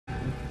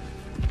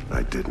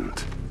I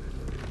didn't.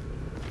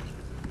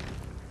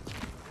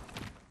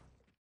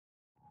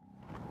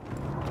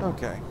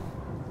 Okay.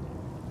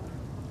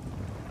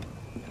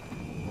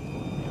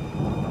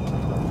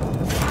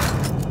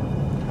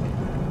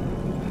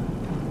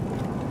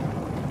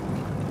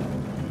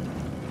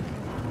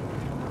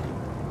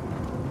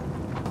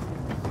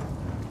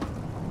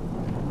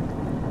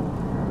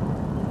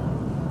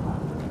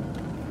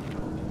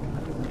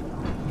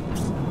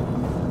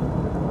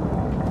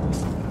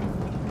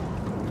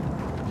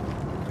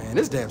 Man,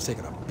 this dam's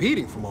taking a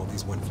beating from all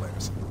these wind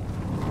flares.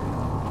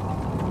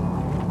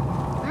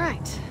 All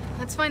right,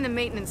 let's find the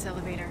maintenance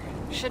elevator.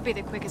 Should be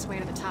the quickest way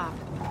to the top.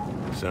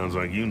 Sounds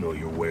like you know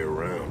your way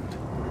around.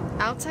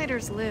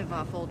 Outsiders live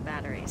off old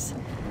batteries.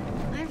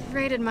 I've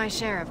raided my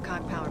share of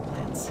cog power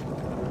plants.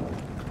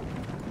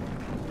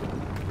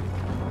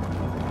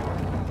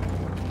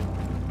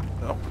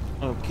 Oh,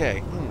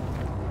 okay.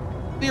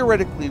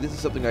 Theoretically, this is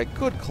something I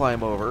could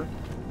climb over,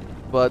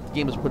 but the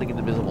game is putting an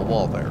invisible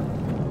wall there.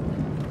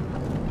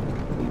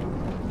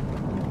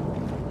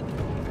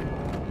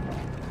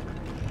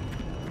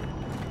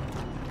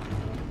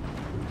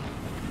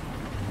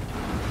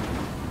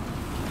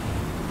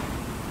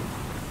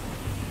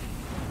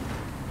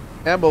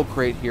 Ammo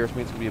crate here, so it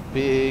means it's going to be a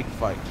big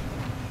fight.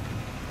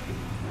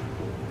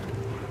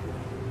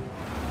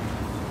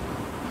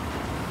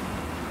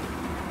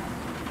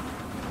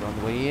 We're on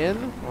the way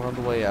in, or on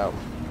the way out?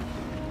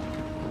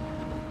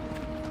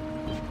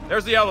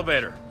 There's the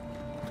elevator.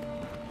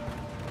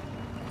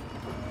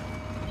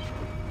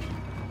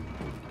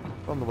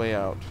 On the way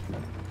out.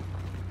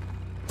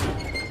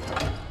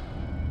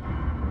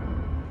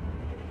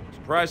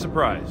 Surprise,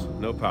 surprise.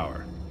 No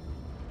power.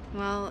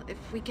 Well, if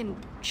we can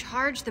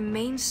charge the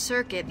main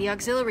circuit, the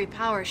auxiliary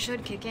power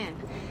should kick in.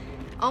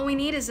 All we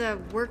need is a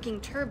working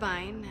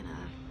turbine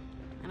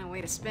and a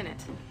way to spin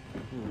it.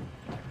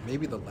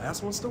 Maybe the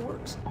last one still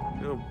works?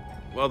 You know,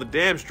 well, the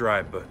dam's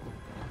dry, but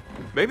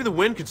maybe the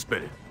wind can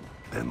spin it.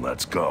 Then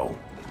let's go.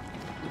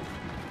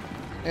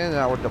 And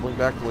now we're doubling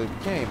back the way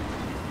we came.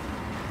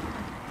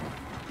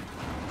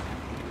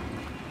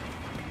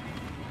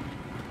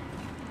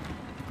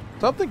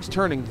 Something's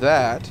turning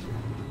that.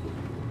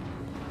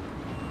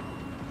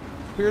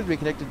 Appears to be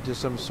connected to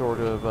some sort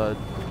of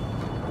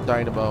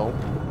dynamo.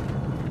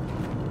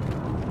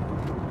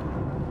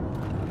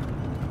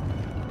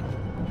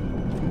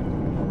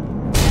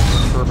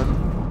 Turbine.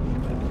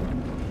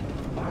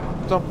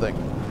 Something.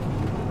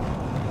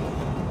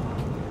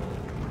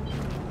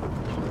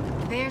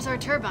 There's our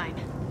turbine.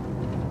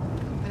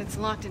 But it's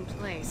locked in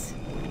place.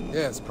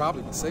 Yeah, it's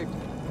probably the safety.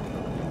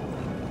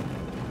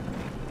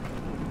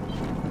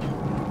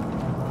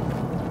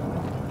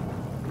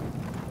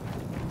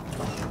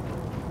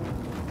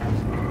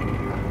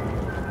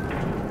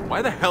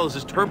 Why the hell is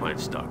this turbine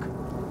stuck?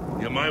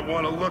 You might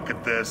want to look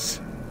at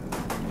this.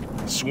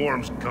 The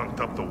swarm's gunked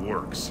up the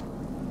works.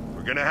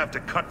 We're gonna have to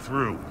cut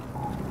through.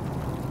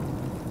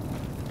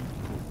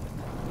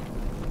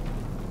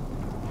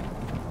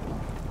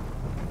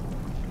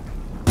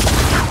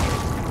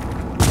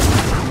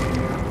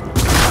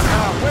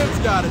 Ah, wind's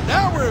got it.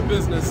 Now we're in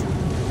business.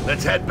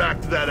 Let's head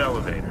back to that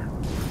elevator.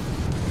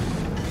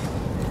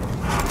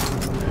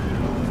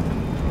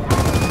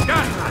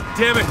 God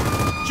damn it!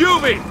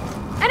 Juvie!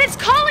 And it's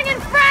calling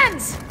in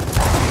friends!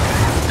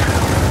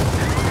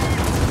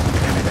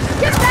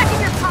 Get back in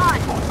your pod!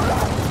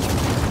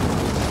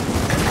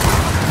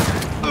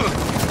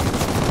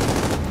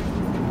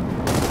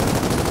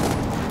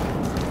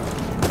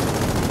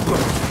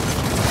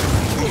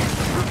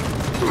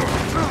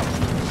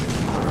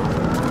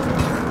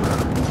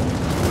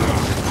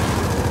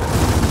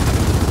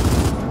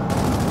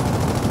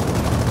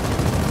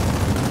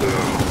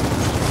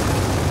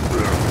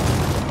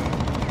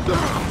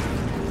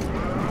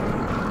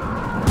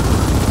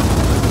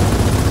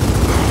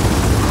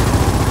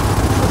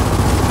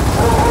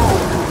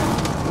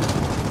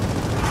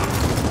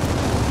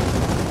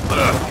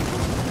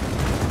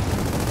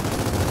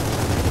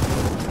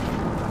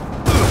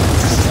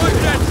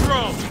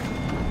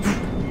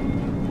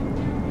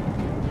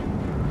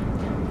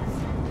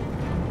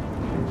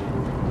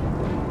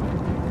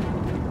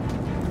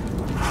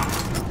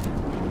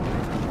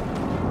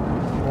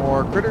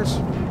 Critters?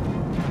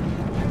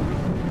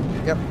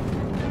 Yep.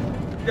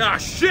 Ah,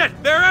 shit!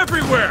 They're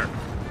everywhere!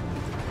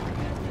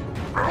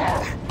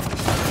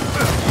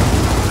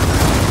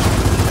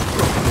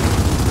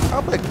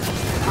 How big?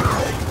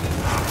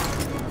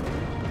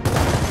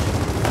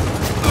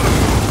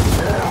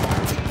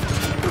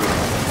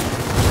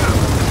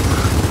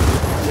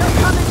 You're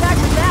coming back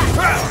with that!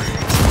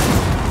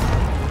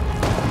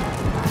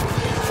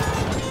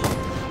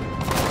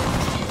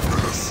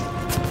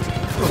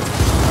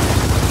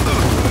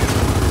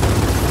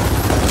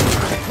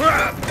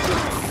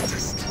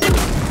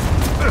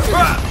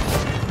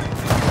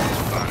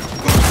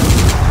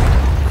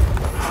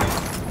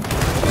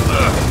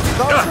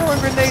 Stop throwing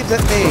grenades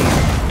at me!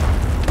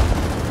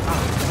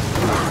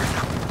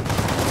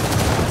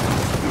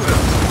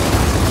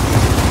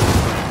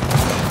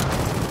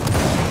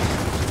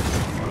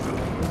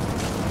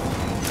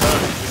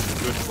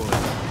 Good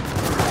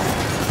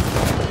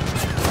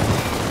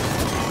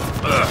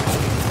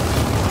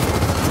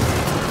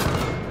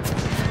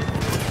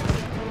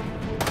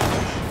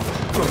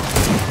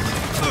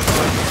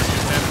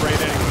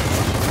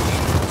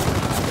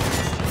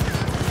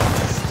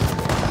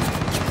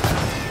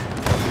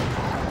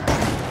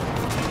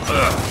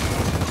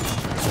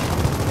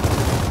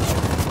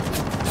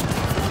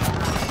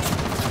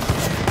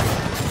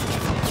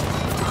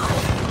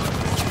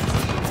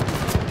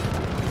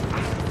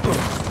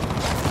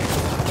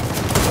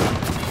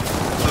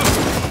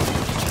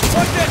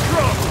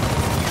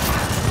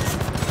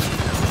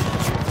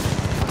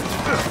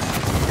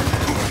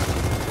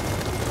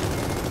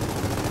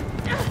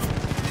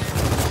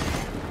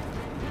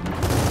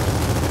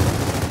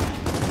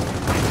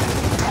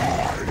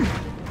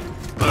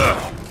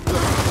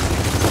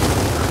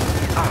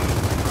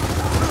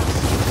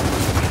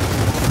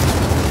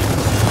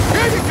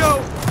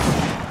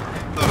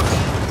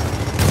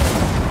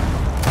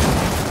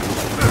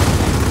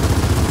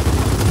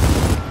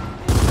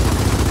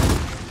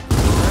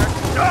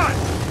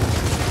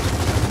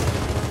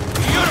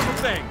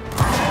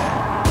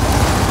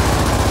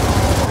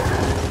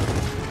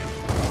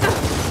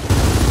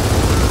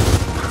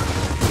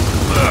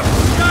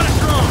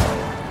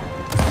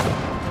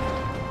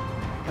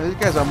These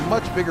guys are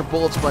much bigger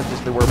bullet sponges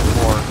than they were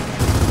before.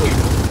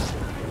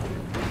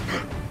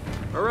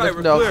 All right,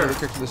 we're no, clear. the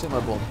characters are the same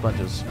amount of bullet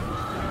sponges.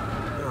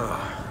 Oh,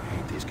 I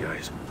hate these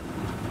guys.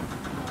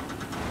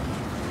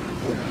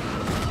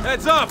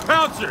 Heads up,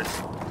 pouncers!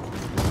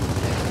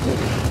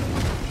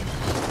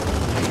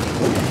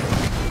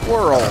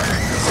 Whirl.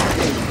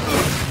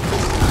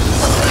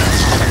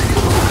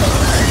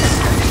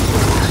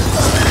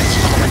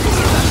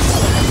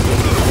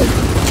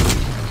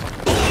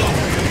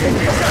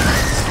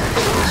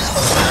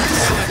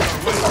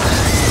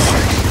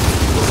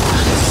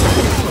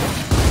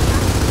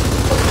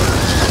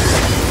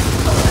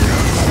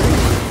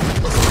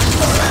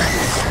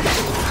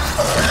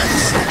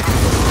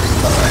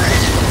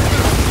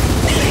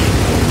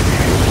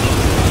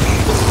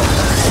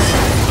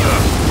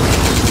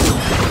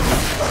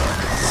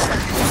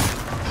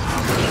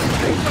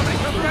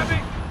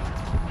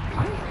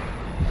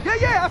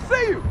 Yeah, I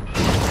see you!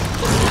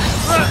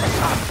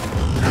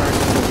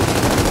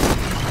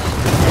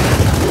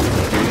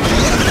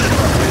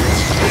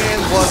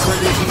 And blood for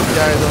these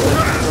guys over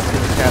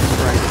the cats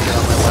trying to get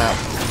on my lap.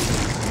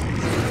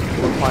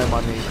 Or climb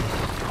on me.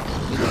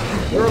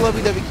 You're a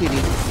lovey-dovey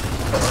kitty.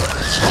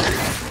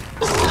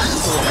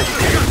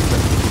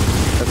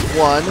 That's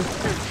one.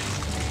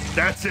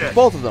 That's it.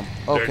 Both of them.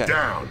 Okay. They're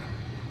down.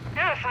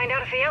 Gotta find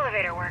out if the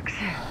elevator works.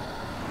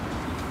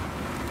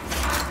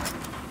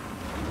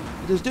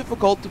 It is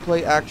difficult to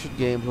play action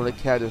games when a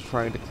cat is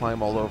trying to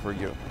climb all over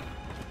you.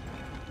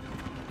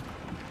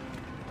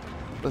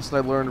 Lesson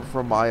I learned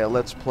from my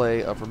Let's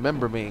Play of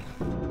Remember Me.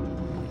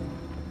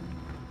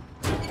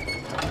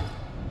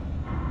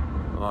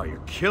 Oh,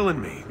 you're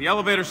killing me. The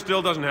elevator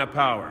still doesn't have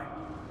power.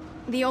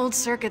 The old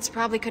circuits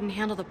probably couldn't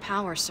handle the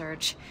power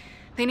surge.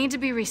 They need to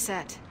be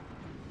reset.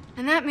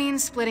 And that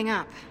means splitting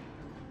up.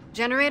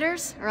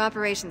 Generators or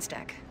operations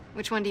deck?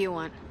 Which one do you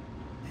want?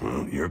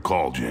 Well, your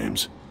call,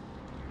 James.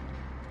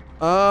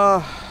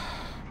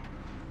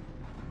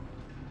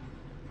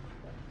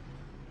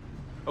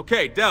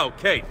 Okay, Del,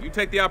 Kate, you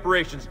take the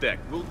operations deck.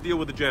 We'll deal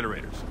with the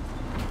generators.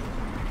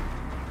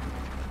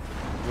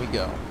 Here we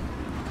go.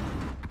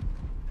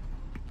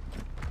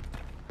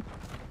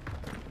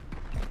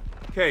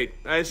 Kate,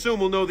 I assume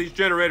we'll know these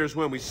generators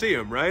when we see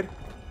them, right?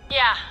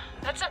 Yeah,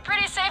 that's a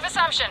pretty safe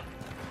assumption.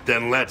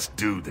 Then let's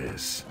do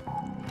this.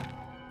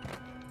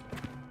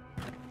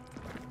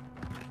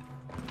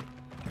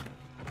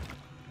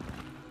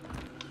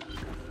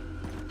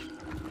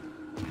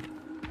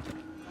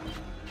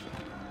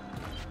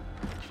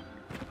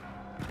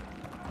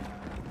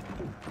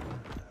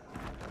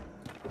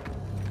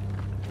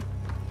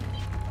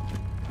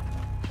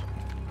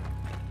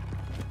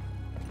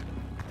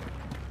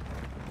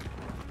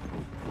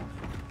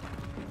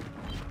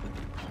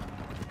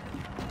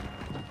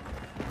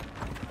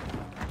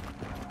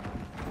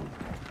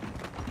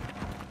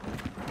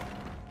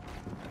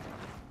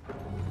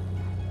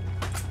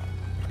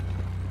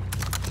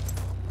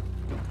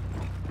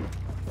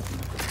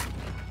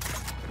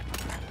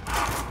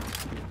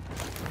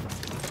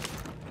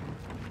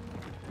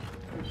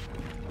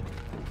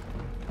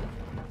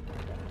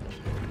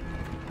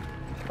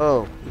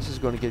 Oh, this is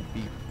going to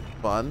be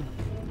fun.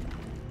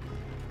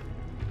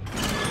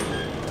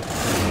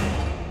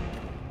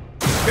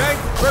 Okay,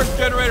 first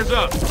generator's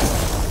up. All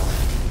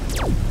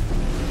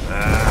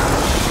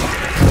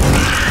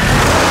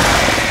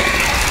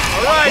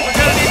right, we're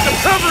gonna need some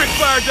covering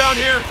fire down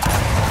here.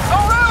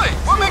 Oh, really?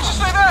 What makes you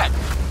say that?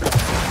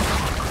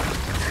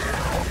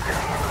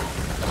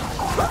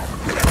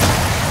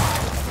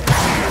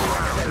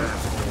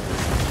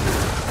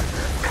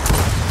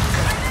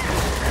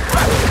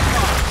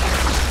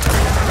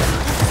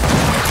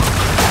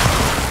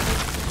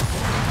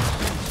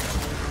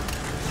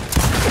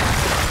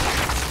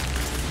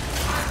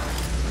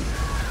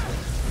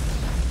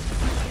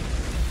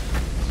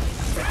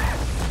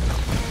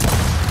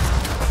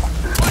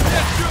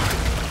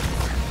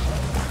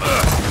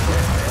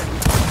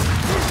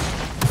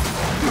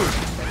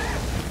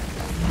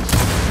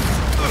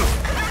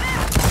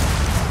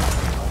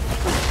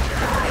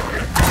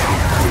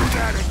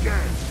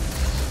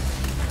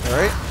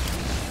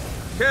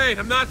 Kate,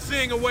 I'm not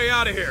seeing a way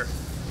out of here.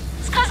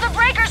 It's because the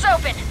breaker's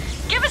open.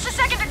 Give us a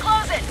second to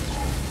close it.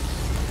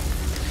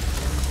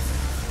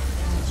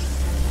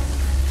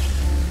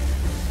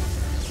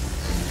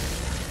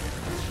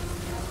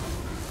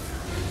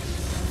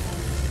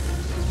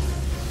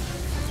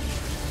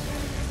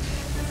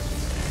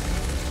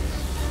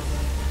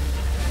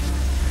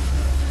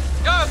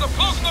 Guys, I'm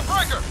closing the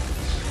breaker!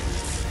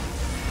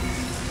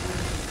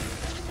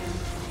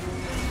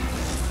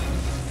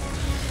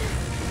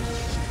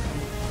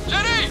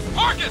 Jenny!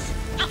 Marcus!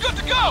 You're good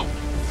to go!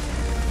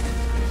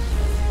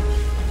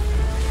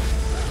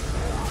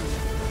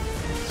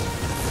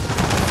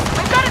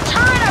 We've got a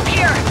turret up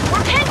here.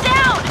 We're pinned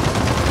down.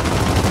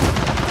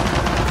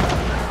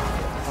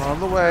 On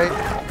the way.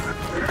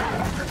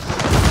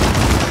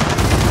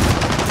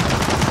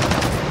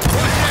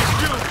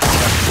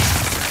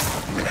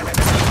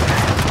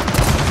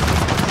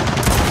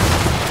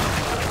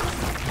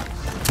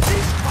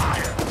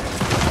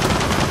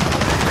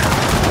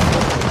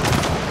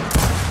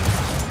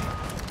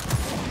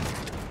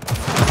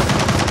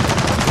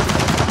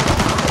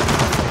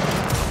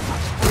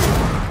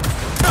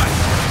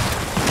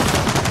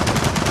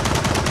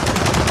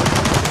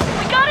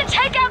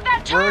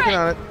 We're working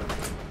on it.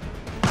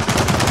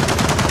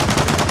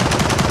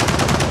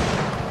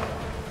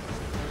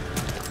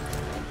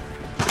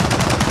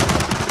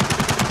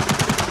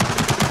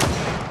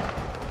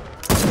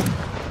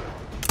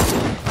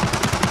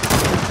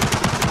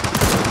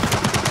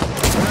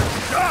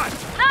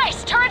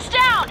 Nice! Turret's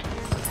down!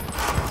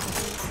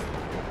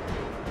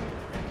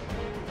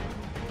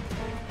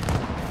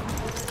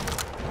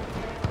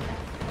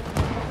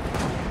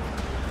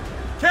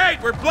 Kate,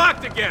 we're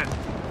blocked again!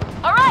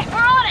 All right, we're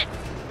on it!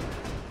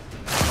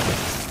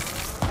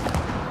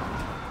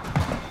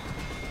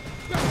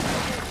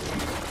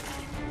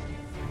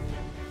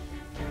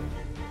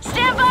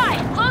 Stand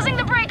by! Closing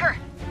the breaker!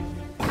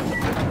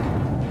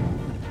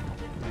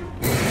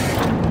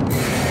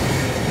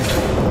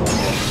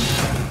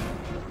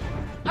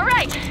 All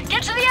right,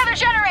 get to the other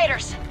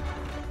generators!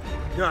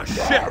 Oh,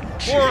 shit!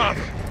 More of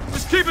them!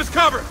 Just keep us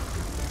covered!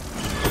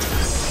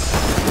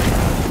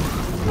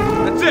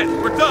 That's it!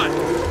 We're done!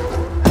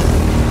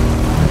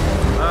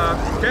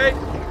 Kate?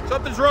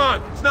 Something's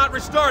wrong. It's not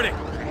restarting.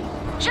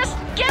 Just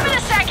give it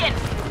a second!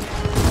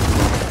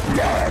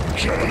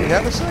 You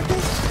have a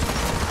second?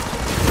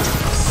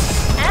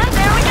 And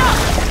there we go!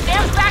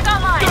 Dam's back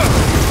online!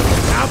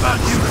 How about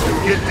you two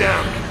get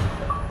down?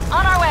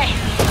 On our way!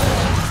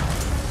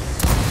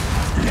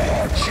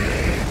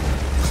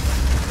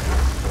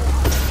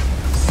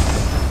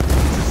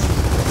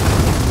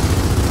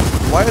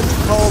 Why is it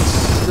called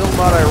Still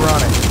Not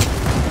Ironic?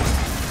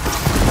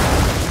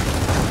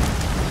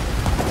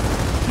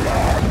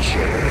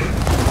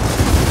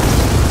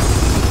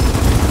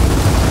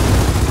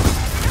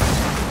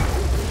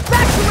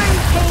 Back to where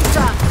you came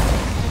from!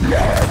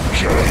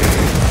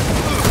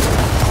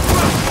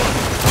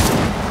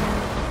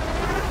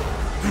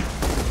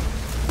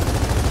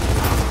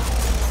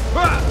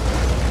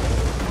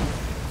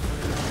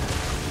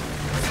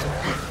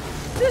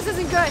 This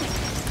isn't good!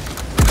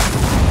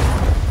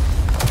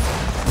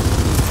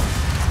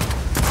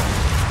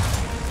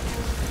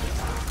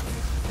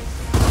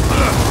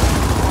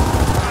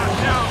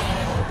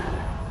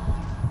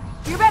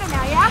 You're better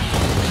now, yeah?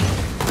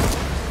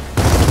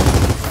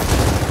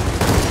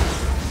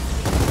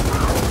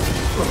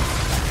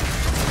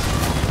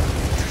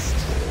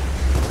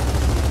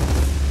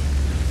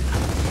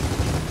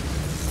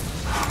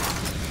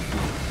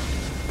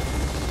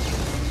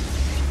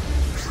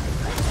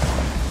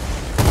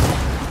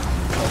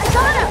 I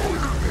got him!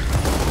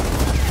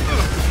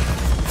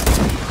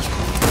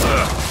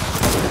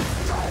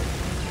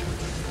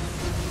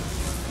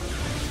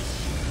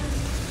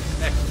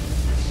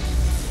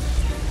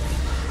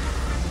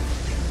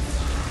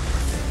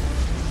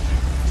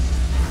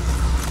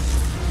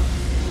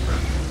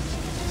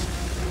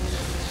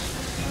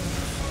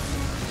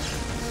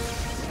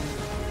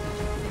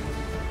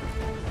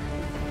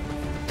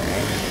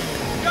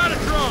 Got a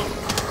drone!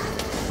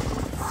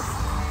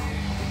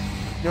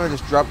 You know, I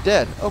just dropped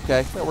dead.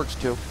 Okay, that works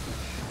too.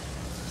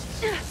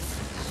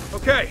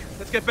 Okay,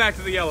 let's get back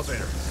to the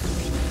elevator.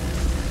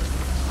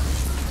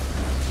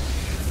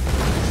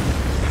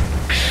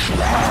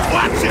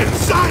 Watch it!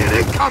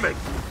 Zion incoming!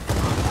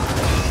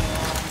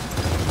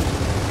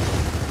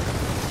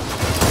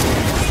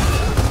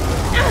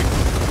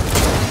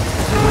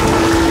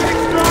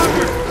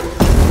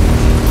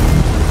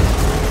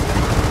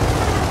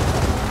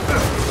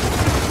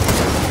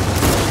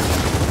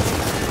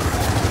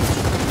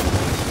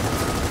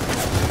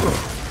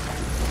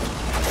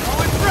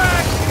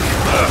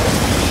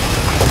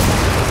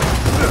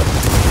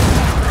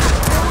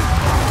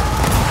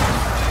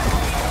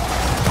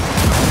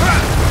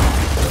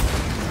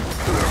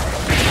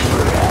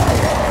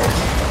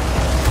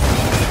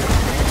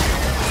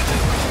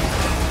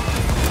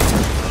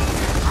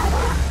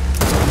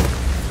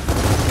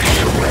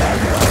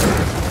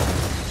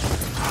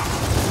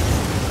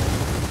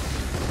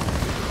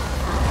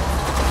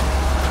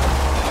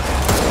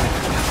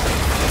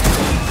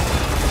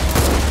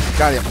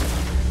 Got him.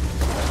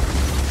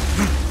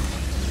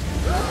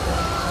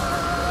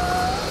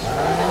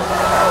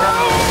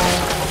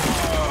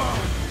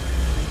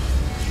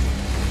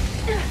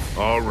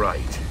 All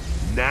right.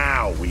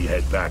 Now we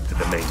head back to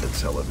the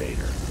maintenance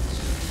elevator.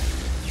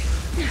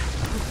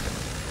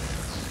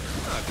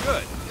 Ah,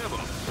 good. Come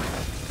on.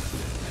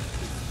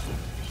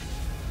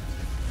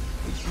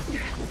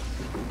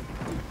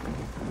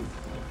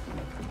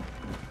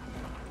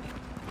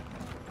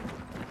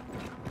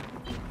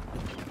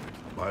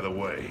 By the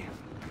way,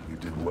 you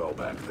did well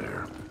back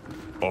there.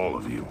 All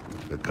of you.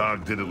 The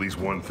COG did at least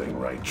one thing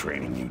right,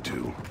 training you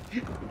two.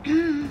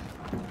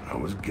 I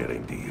was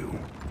getting to you.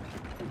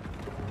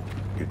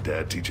 Your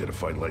dad teach you to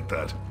fight like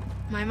that?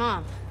 My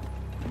mom.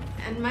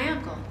 And my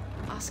uncle,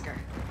 Oscar.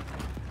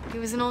 He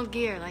was an old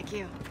gear like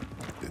you.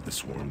 Did the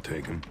swarm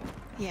take him?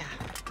 Yeah.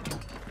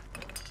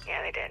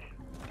 Yeah, they did.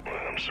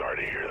 I'm sorry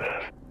to hear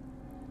that.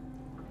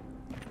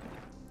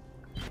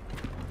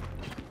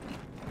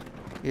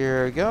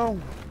 Here we go.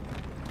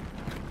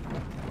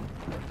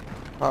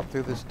 Pop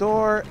through this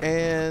door,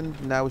 and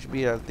now we should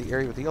be at the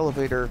area with the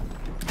elevator.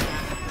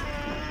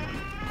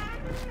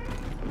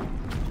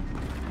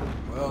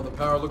 Well, the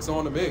power looks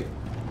on to me.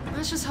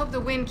 Let's just hope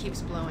the wind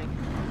keeps blowing.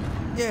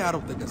 Yeah, I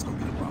don't think that's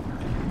gonna be a problem.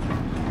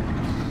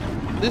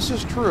 This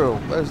is true.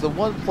 That is the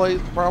one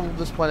problem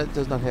this planet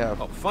does not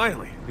have. Oh,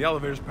 finally. The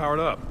elevator's powered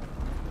up.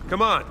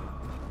 Come on.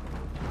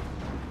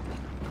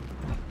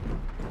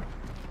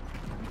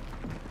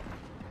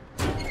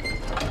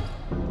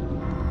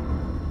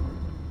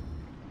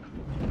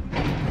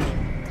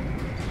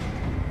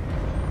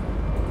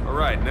 All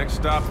right, next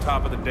stop,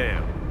 top of the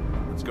dam.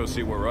 Let's go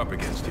see what we're up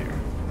against here.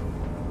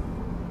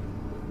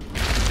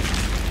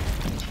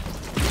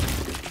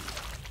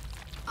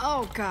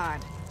 Oh,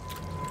 God.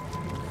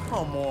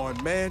 Come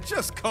on, man.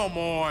 Just come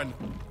on.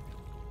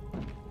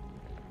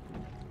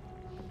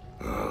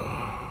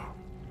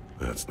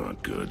 That's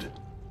not good.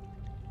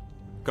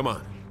 Come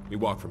on, we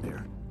walk from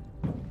here.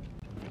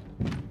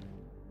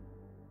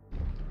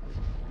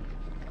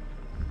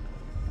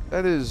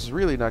 That is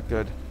really not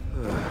good.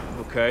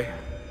 Okay.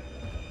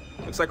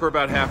 Looks like we're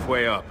about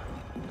halfway up.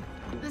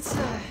 Let's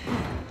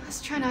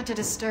try not to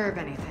disturb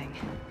anything.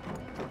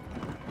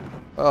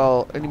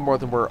 Well, any more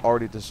than we're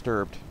already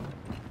disturbed.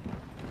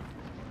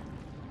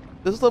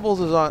 This level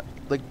is on,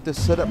 like,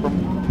 this setup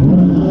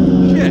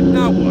from... Shit,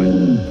 now what?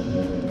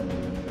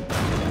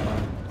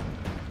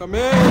 Come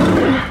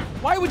in!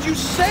 Why would you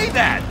say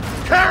that?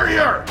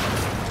 Carrier!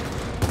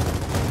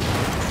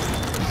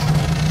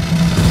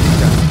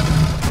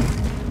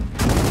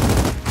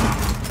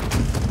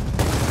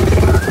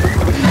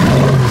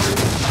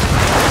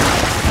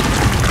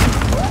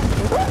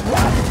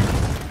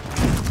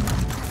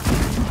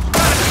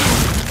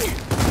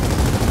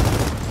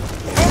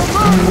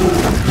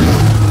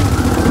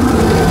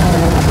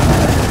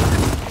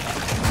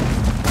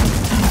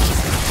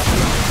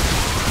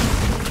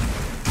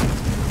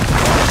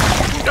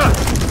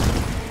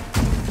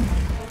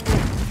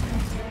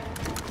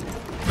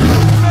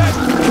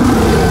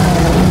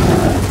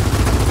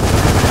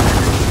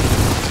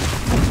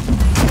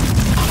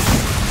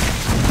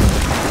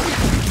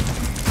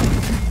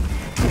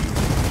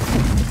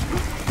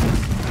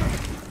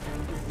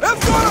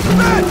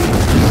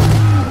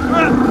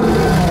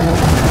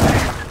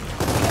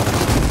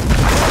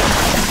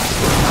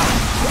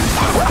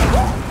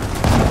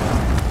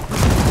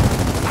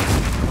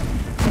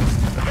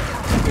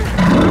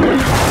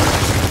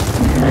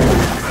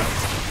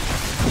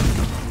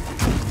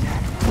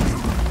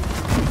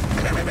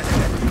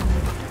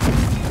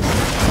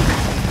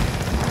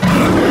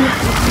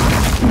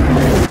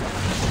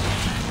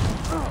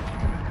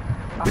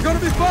 You're gonna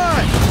be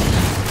fine!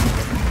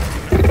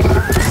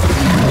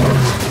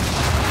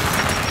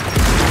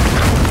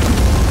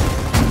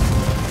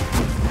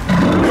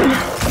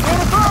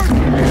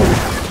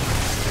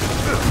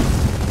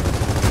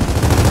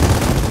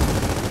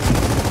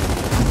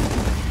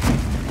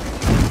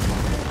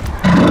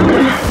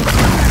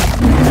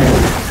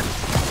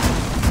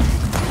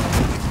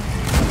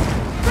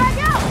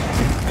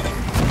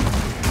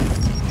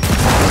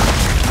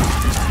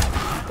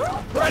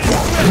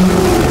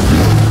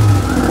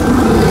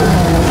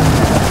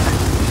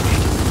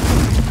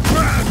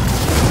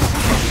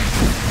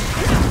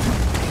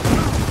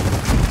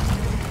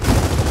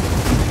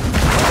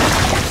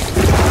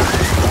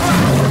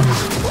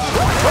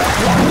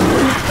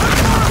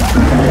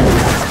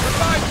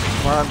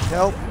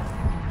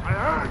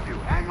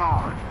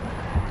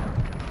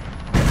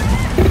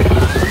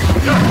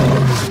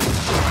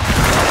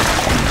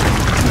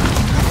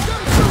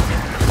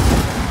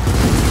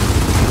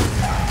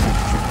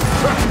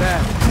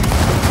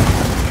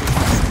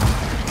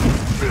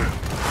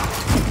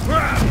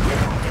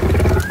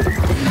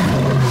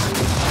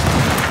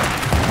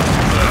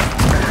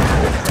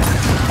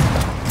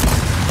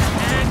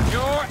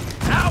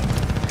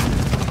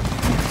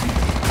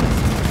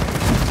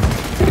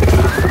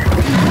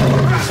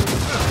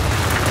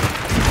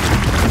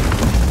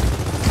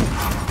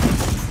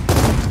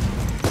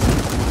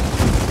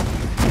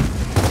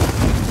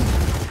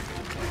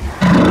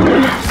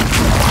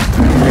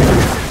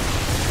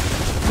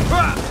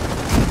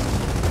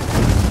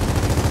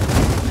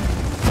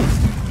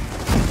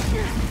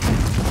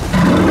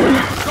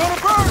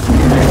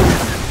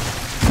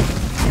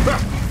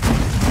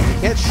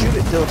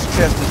 next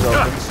chest is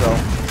open, so...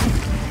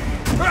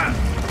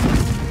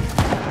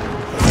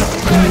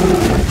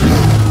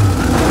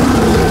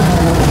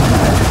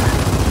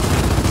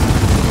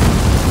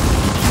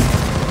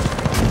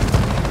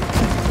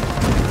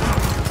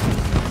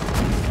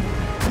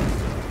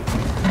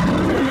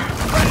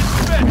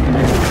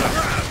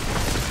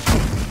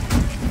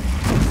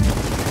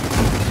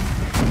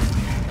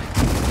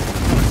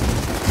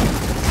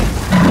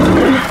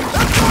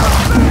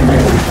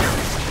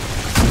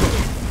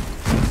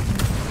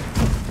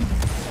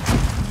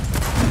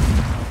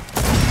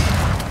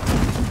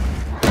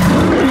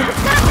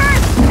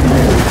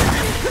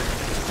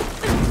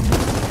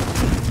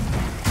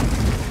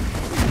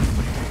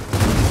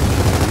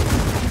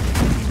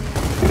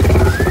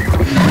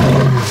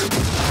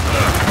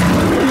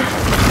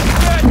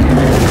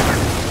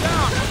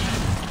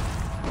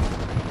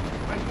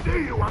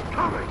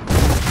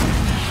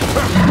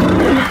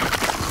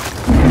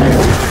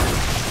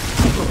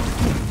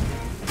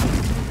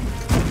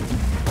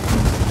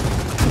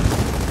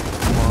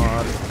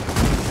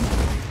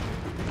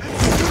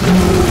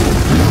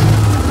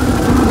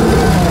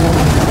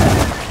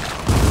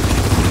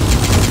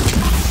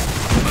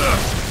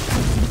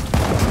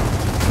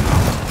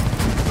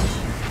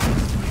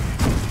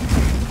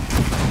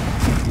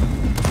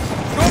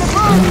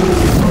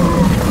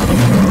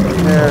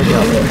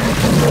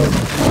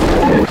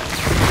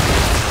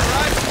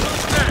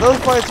 Those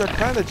fights are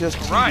kind of just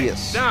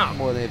tedious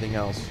more than anything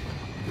else.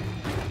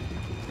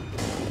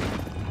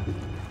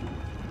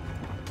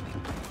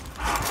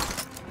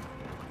 I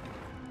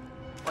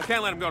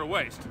can't let him go to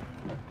waste.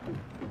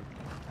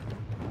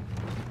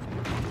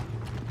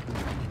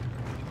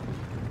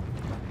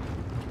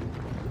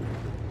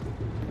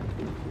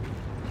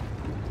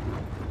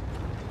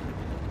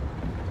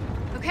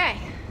 Okay,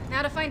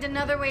 now to find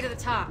another way to the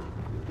top.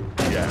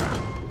 Yeah,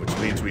 which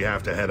means we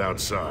have to head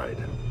outside.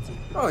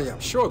 Oh yeah, I'm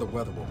sure the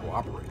weather will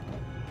cooperate.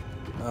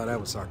 That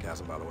was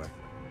sarcasm, by the way.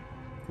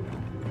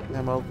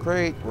 Ammo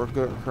crate, we're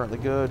good, currently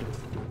good.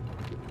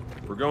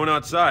 We're going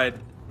outside.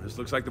 This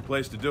looks like the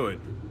place to do it.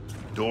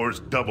 Doors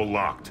double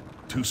locked.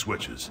 2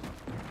 switches.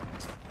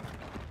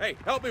 Hey,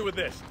 help me with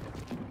this.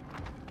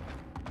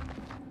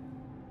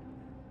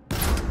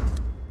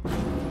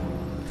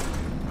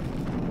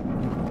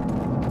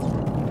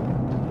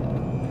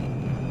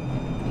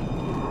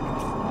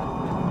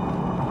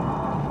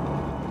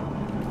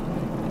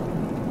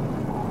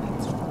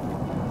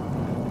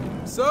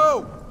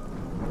 So,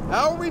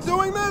 how are we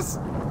doing this?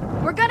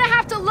 We're gonna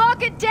have to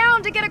lock it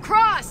down to get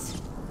across!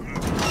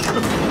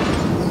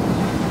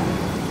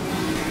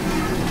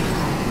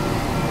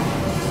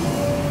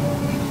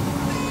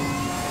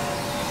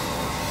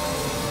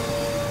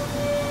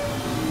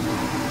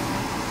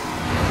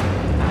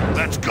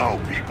 Let's go,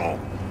 people.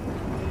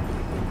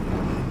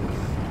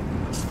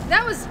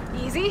 That was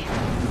easy.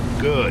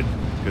 Good,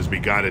 because we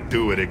gotta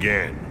do it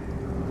again.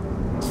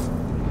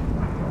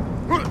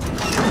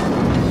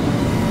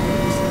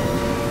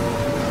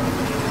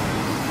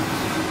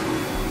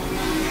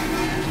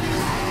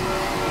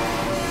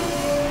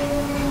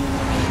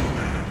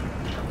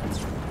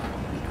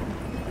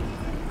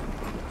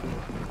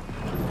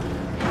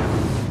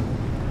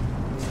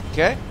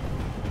 Okay.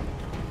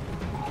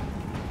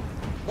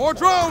 More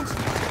drones!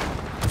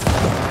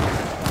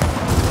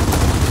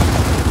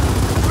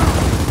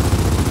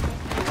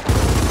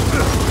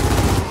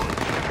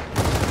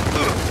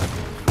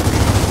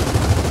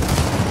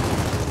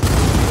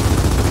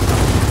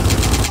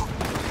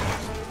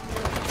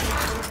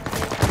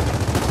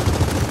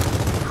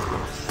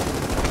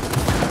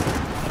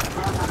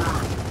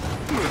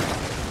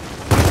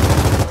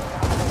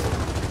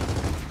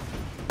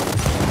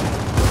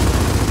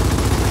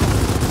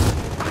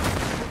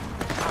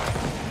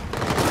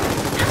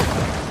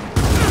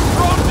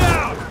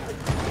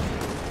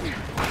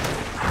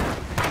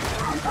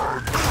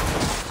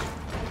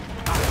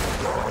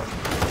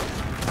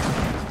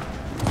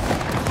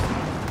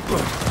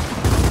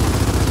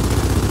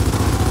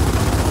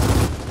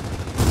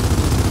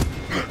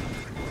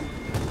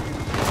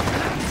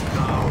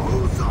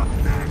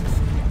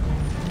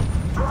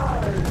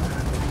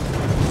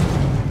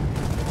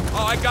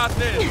 I got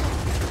this.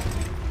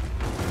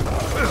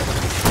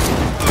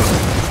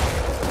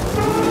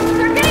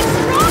 They're getting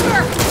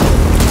stronger!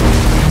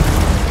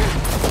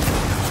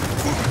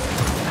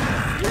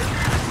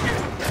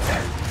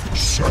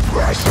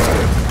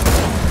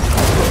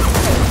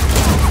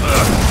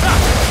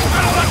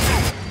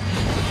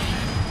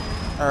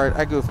 Alright,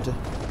 I goofed.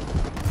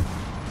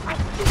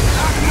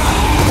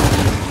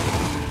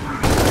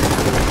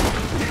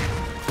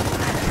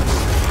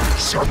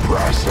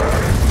 Suppressor!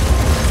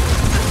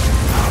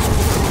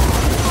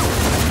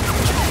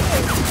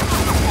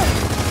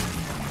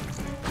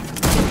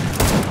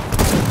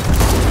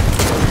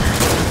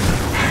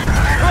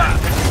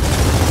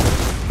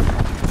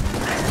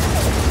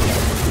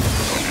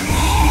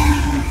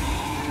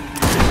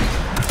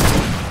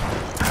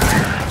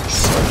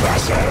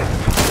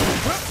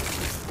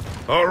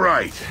 All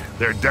right,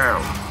 they're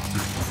down.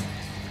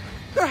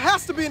 There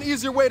has to be an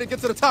easier way to get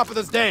to the top of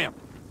this dam.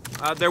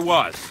 There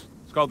was.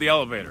 It's called the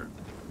elevator.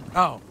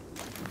 Oh,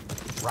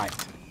 right.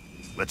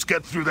 Let's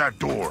get through that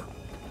door.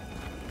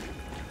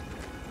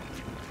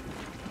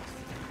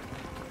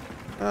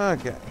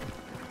 Okay.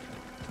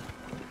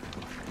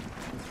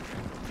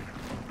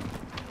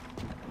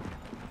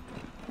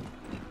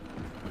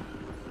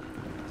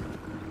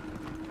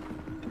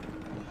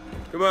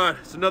 Come on,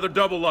 it's another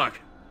double lock.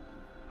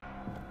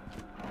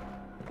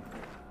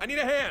 I need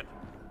a hand.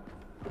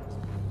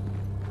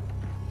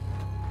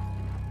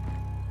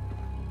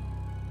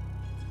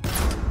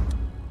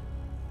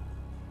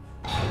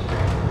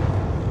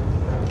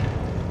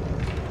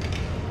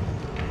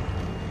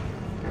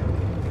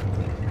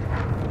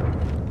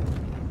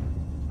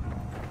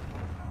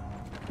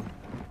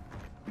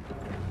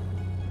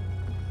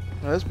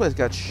 Well, this place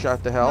got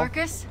shot to hell.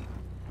 Marcus?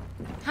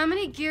 How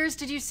many gears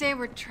did you say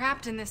were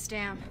trapped in this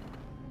dam?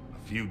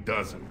 A few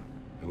dozen.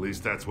 At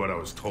least that's what I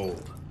was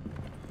told.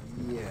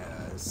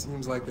 Yeah, it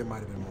seems like there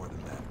might have been more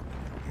than that.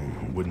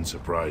 Wouldn't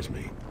surprise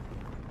me.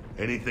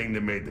 Anything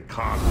that made the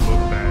cog look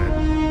bad,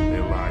 they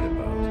lied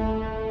about.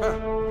 Huh.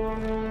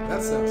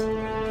 That sounds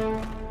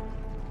familiar.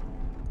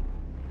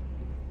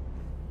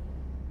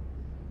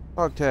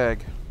 Hog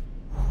tag.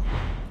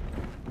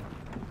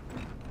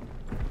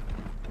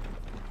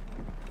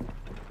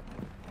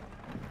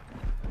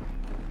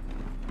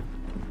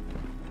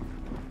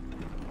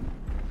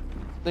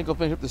 I think I'll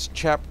finish up this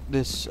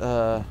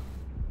chapter,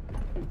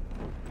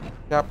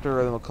 and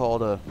then we'll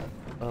call it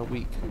a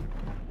week.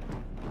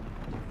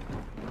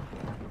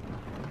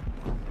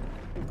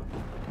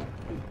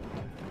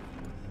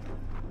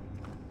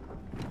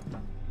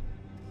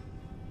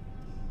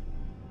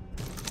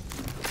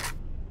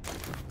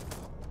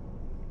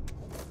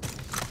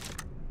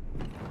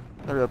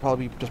 That'll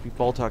probably just be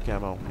Boltok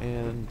ammo,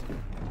 and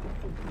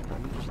not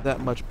use that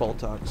much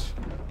Boltox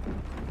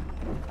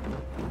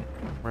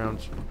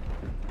rounds.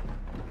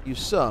 Use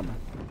some,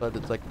 but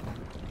it's like,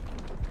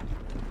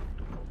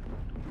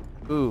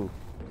 ooh.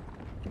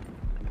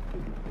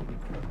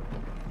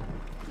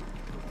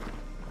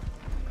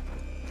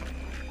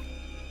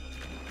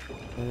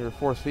 And your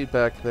force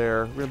feedback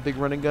there. We're in a big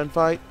running gun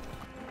fight.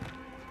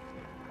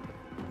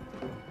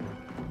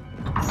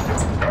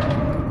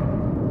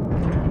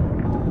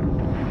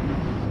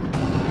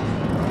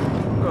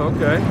 Oh,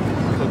 okay,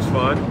 looks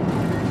fun.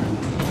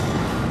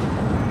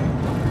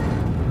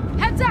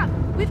 Heads up!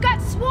 We've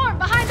got swarm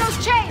behind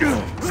those chains!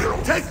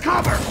 Take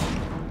cover!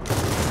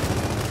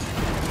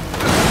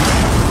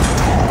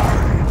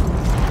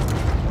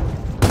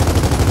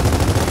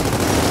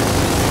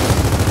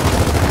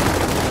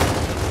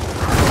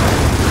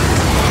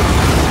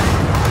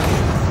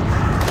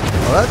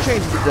 Well, that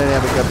changes the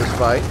dynamic of this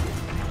fight.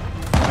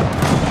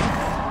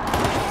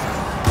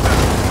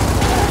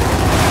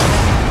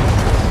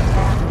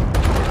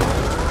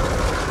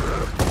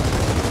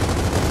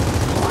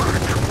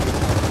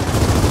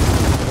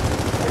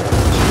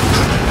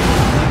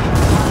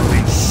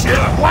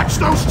 Watch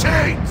those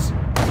chains!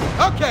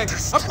 Okay,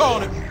 I'm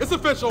calling it. It's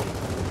official.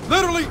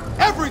 Literally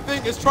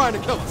everything is trying to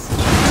kill us.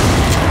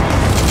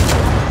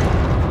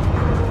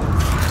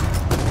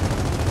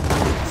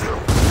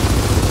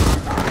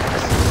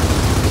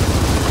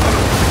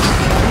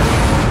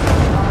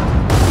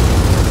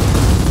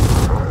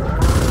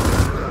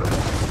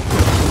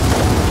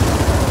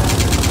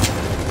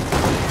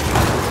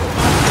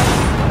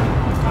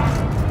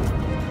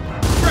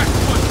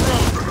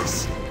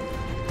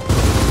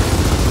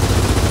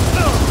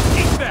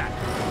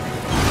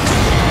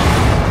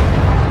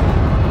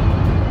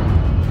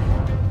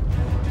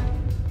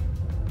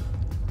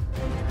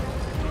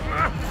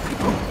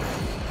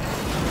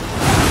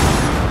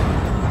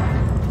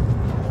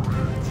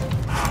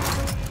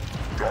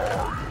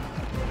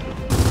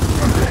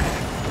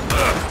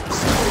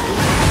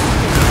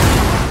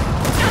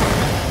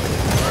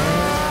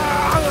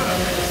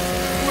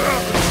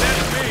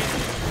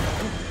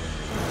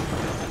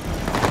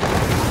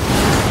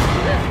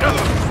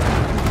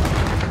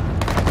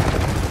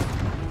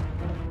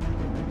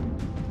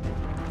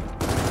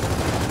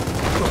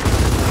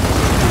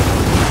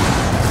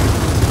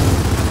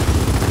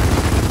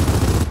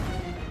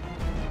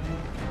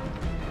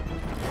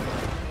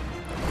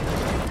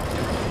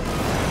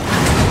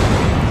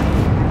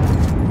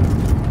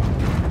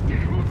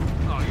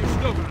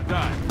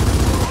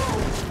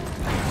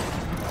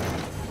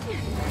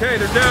 Okay,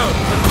 they're down.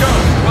 Let's go.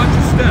 Watch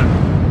your step.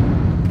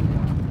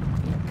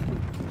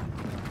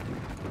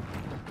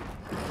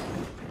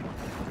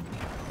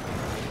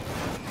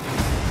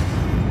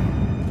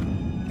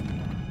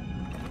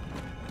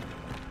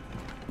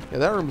 Yeah,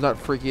 that room's not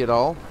freaky at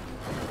all.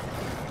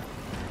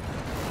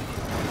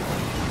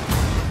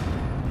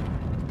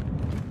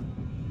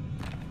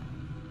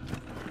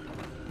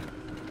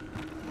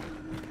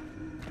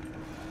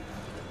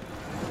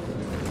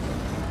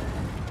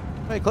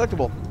 Hey,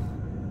 collectible.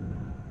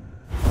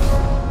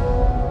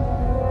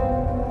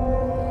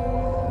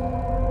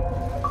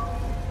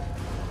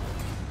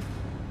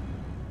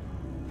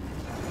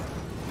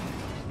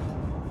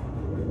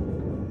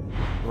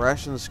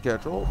 Ration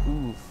schedule.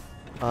 Oof.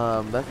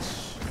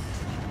 That's...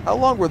 How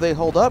long were they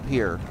holed up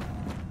here?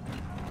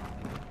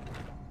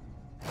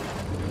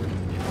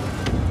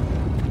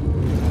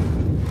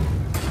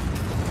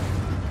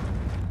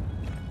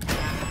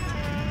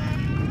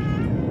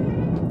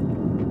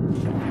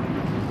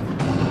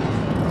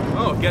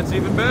 gets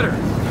even better.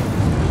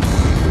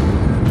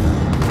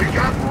 We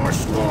got more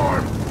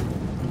swarm!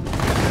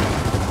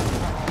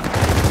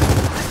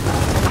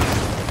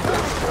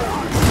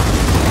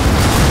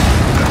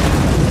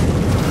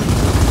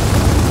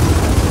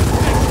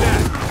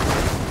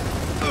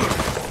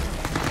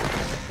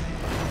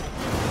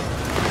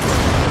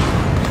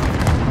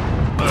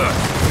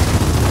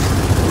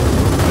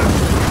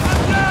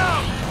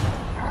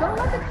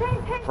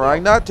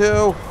 Trying not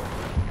to.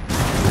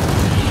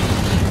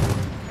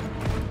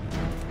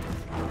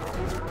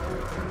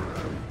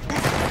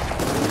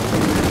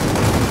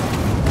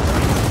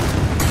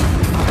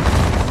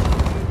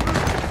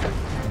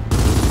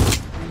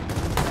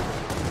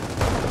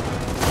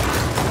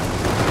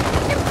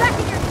 Get back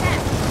in your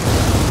nest!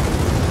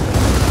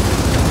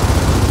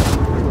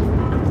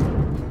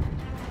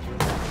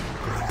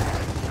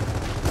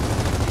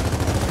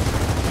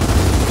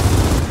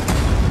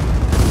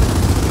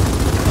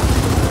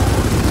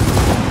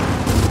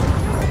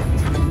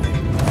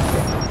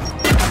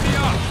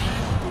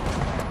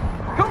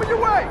 Coming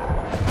your way!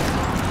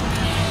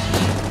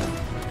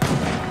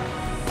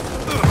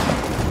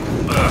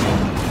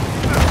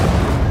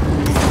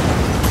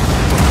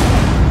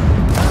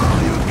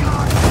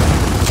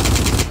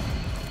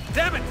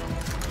 Damn it!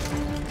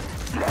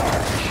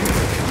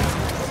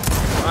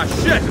 Ah,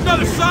 shit!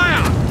 Another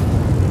scion!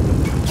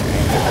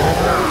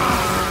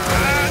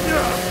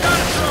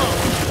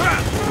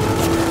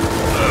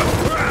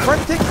 Trying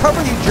to take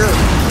cover, you jerk.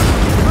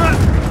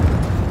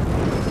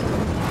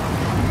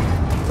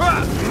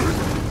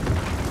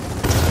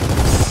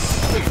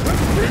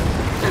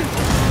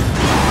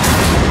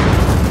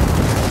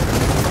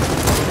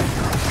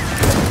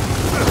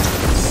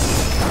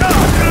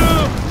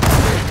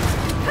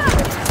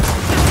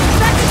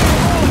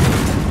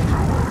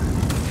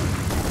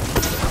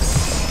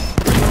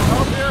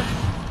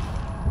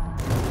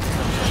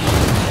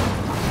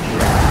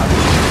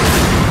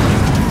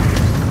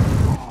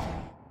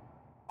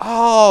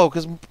 Oh,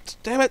 because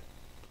damn it.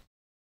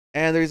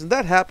 And the reason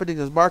that happened is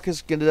because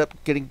Marcus ended up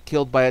getting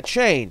killed by a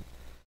chain.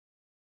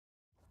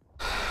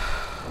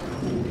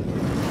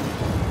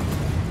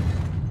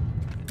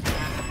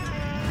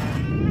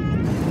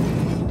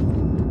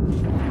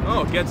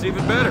 Oh, it gets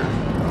even better.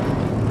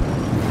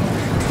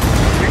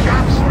 We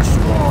got more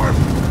swarm!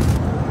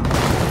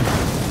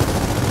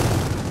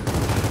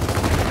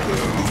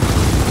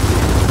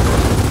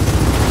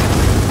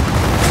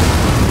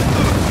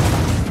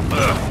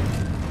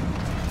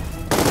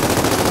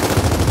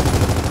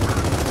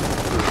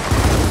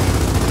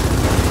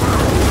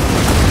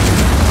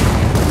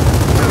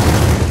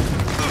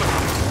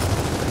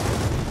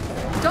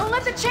 Don't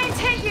let the chains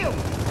hit you!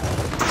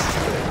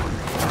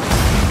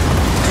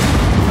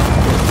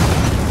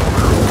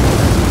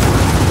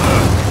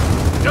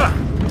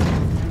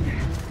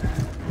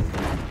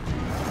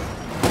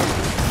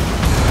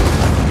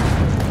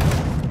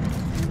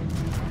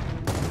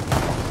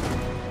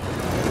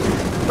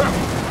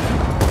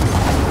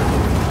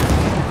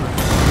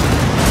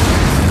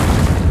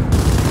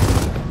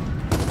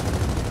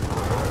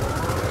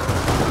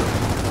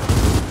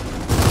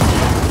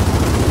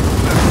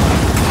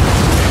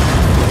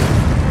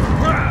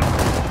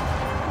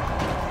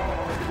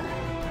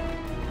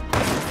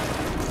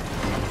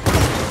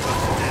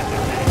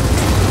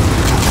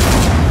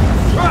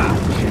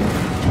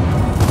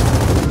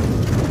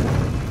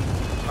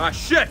 Ah,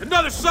 shit!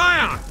 Another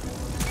scion!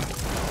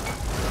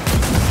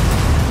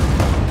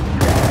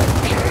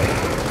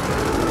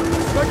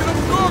 Making them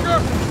stronger!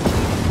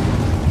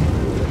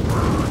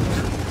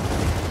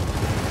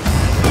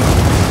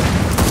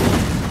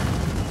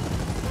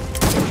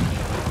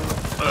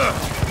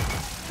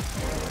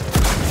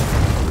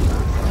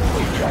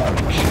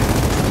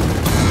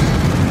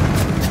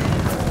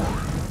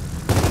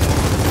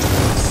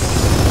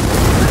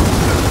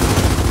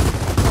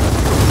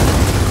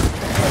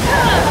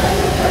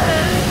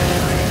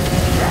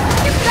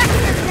 Get back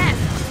in your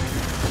nest!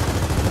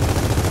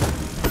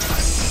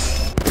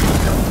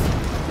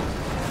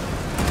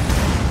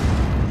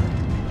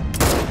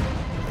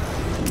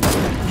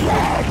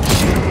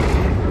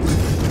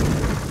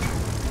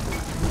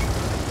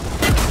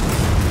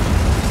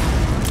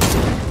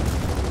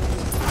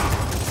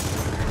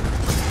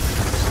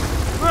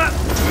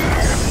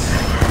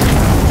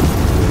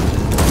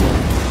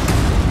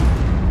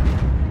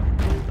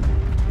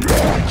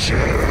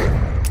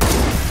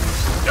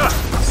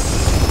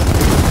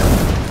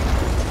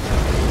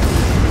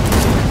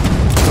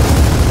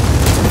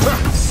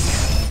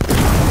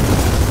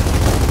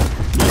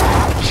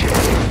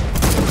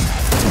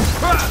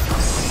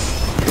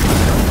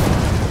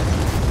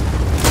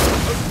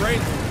 Those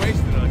brains were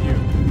wasted on you.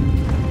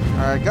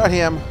 Alright, got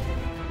him.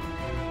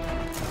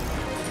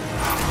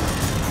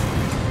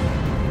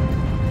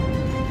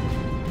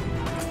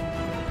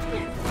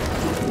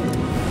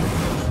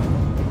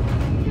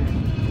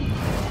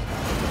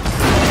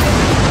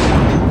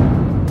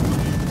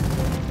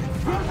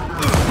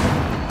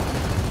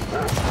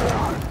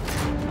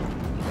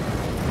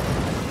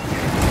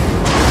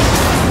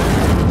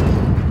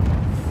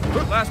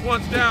 Last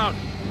one's down.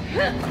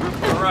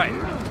 All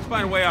right. Let's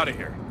find a way out of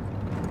here.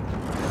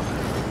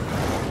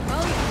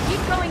 Well, we can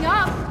keep going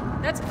up.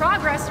 That's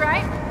progress,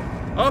 right?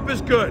 Up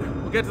is good.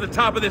 We'll get to the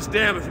top of this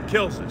dam if it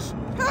kills us.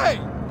 Hey!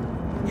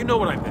 You know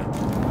what I meant.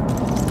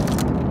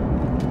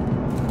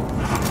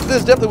 This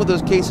is definitely one of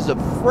those cases of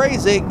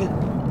phrasing,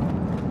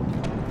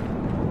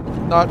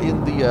 not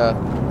in the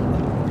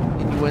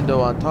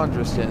innuendo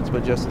entendre sense,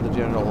 but just in the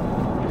general,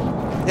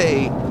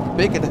 hey,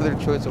 make another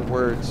choice of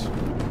words.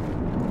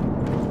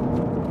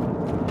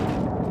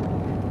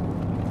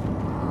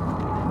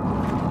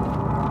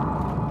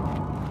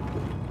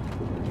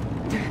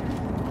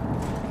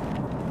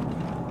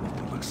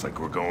 Looks like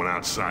we're going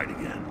outside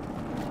again.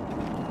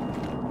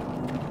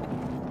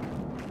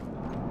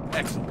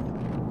 Excellent.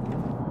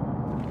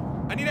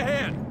 I need a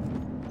hand.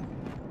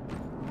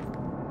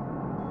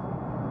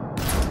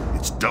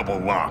 It's double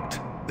locked.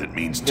 That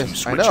means two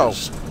Yes, I know.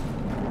 switches.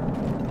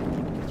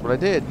 That's what I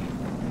did.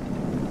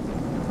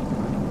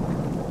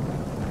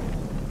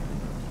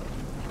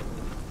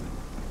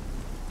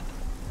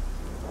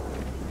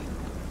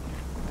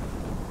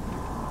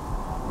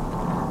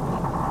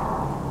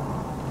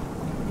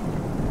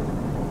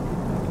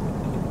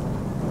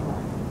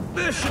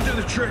 This should do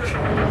the trick.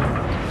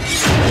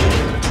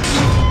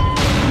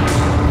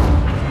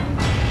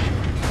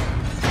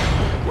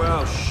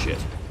 Well, shit.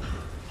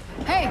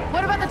 Hey,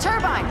 what about the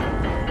turbine?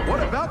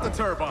 What about the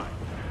turbine?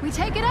 We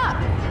take it up.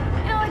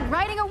 You know, like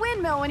riding a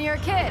windmill when you're a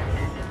kid.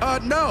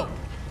 No.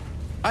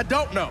 I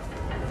don't know.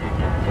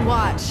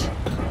 Watch.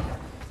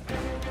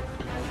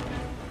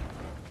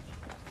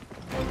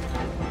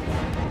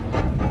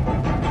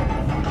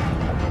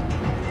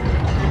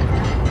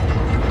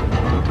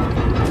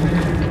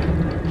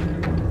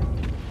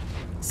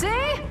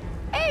 See?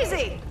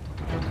 Easy.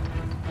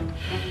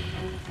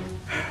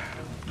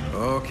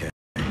 Okay.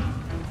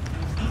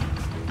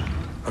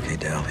 Okay,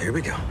 Dal, here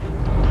we go.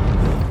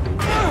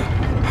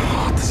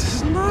 Oh, this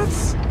is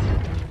nuts.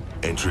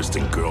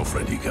 Interesting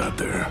girlfriend you got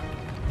there.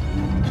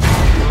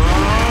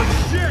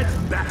 Oh, shit!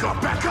 Back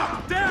up, back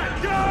up!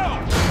 Dad, go!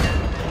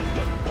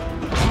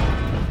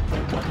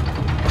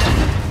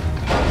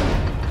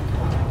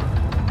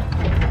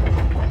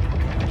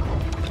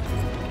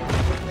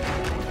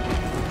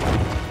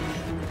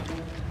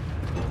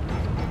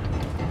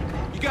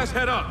 You guys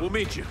head up. We'll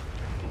meet you.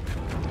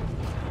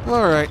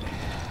 All right.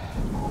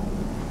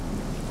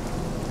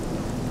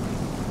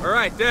 All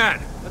right,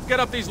 Dad. Let's get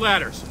up these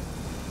ladders.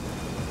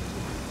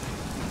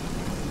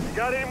 You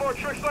got any more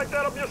tricks like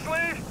that up your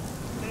sleeve?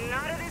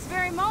 Not at this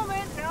very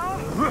moment, no.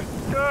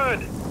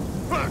 Good.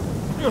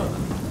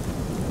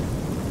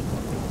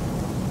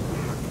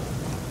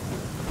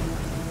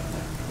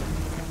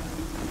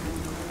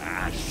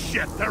 Ah,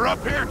 shit, they're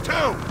up here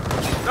too!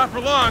 Not for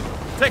long.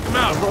 Take them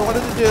out. That's what I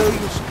wanted to do,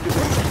 you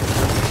stupid.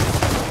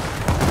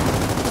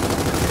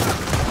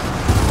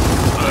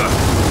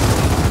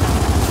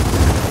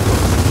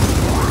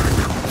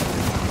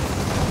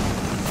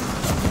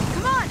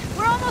 Come on,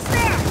 we're almost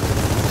there.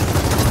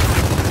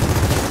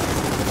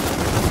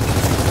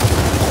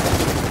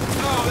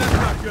 Oh, that's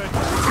not good.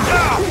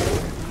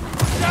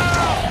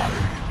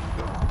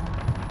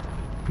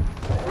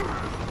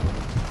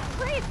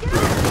 Please, get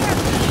out of here.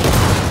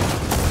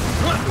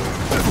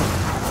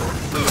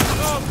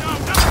 Oh, no,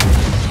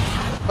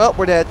 no! Well,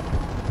 we're dead.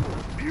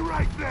 Be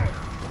right there!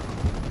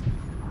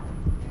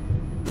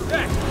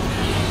 Hey!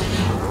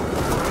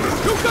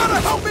 You gotta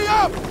help me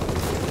up!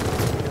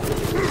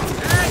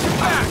 Hey, get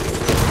back!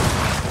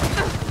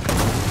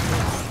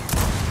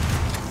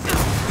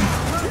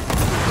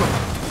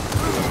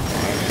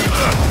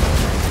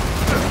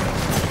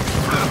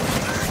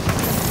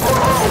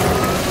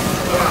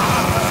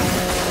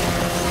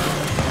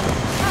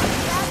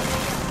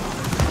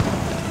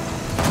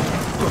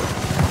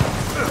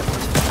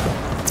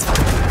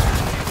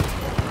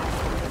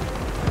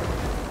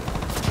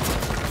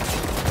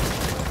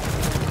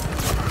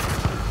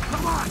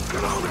 Come on,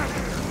 get over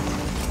here!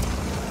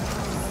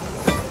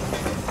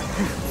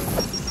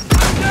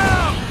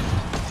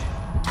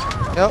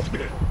 Yep.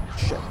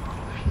 Shit.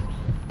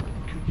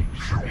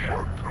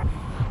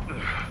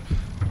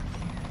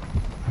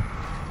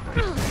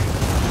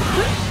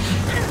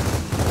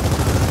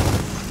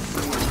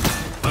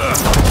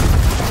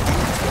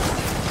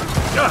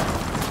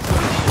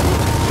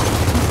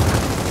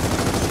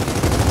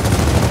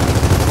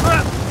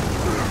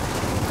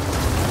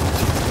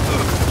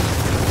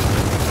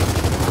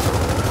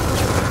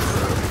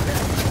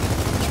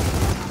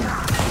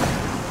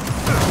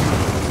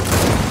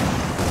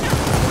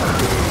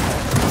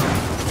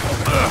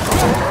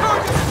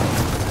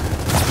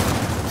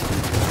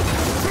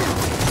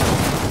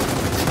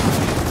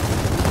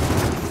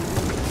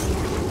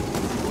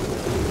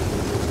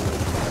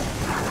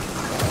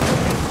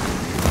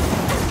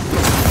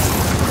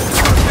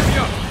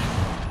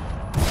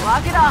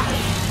 Lock it off.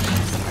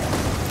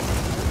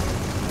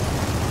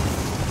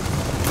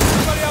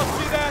 Anybody else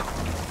see that?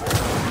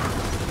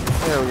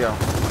 There we go. There we go.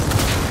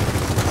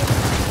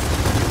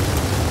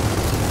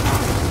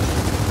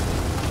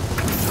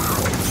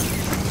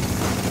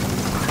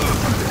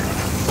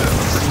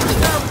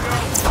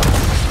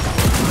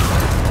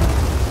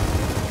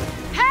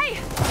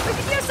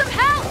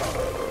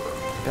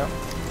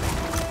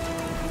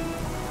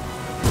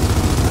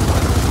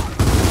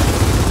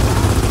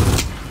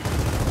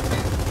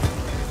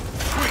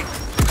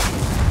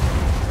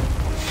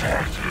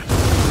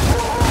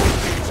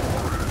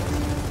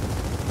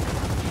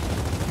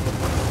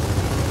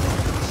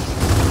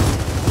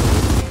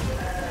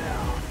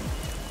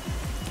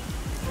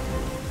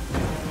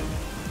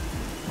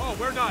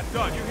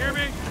 done. You hear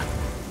me?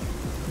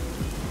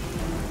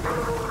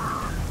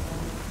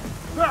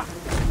 Watch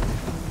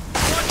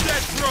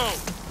that drone!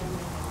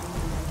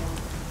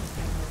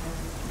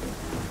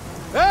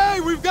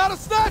 Hey, we've got a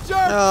snatcher!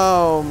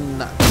 Oh,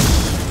 no.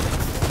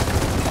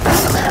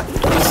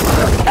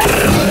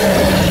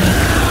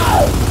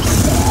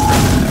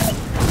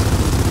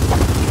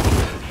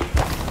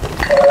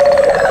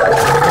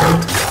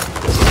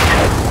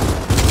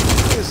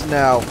 Is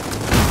now. You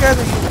guys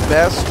are using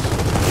best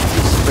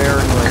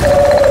sparingly.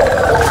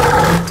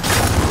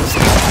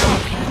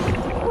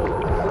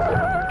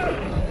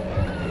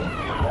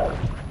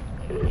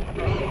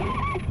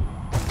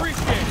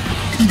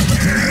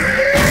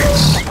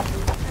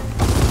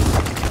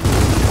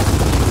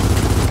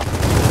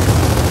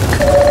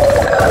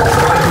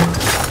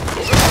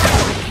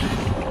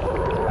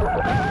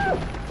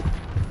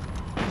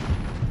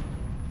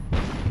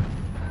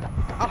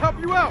 I'll help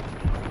you out!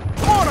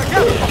 Come on, I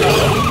got it!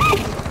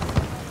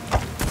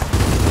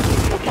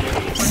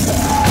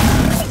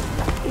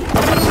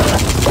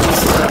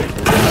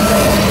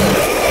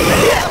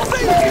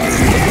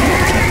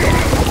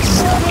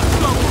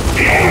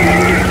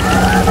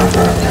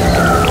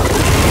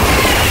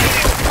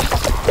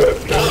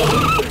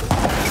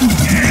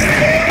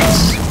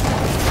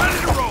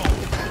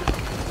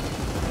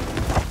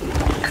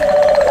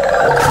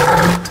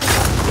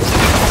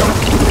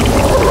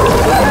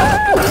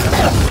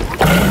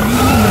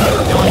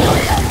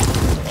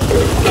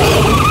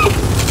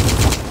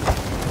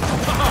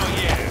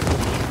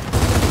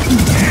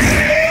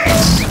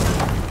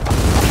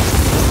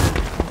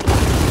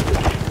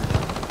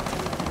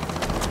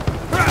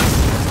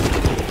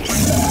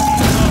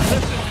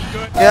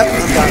 Yep,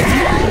 I'm done.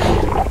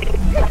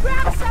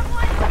 Grab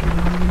someone!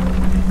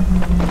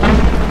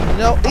 You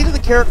know, each of the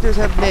characters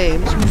have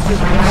names. We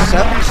just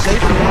set them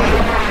safe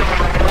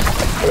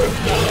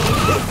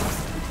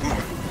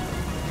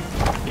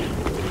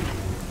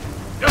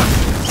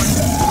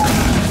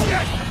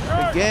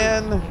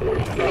again.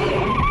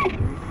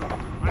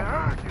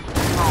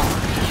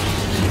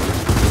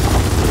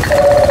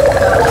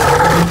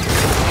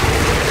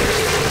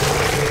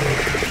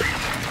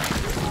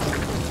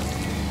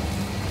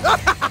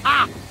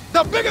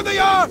 The bigger they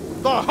are,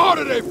 the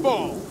harder they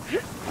fall!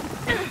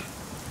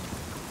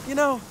 You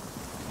know,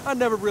 I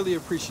never really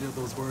appreciated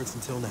those words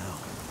until now.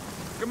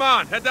 Come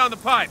on, head down the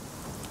pipe.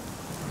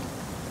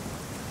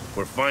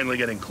 We're finally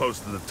getting close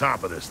to the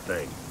top of this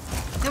thing.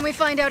 Then we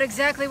find out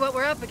exactly what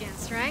we're up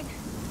against, right?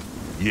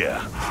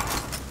 Yeah.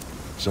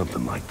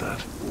 Something like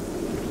that.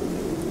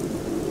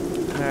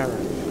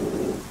 Alright.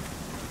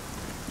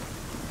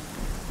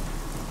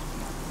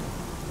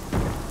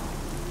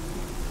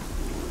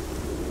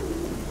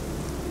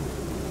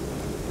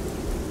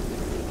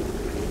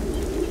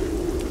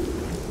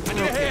 I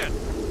need a hand.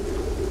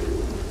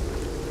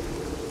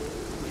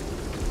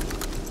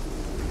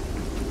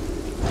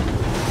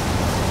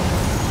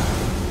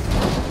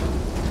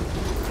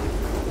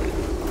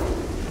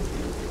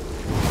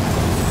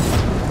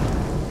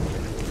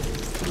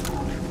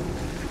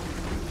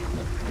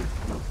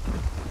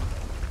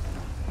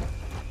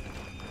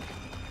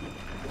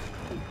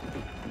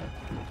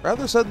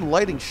 Rather sudden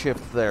lighting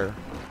shift there.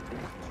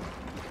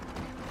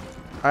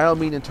 I don't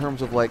mean in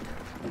terms of like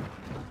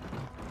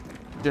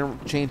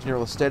change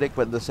general aesthetic,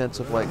 but in the sense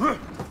of like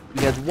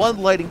we had one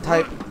lighting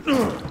type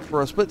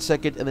for a split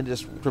second and then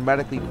just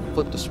dramatically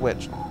flipped a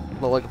switch.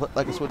 Well,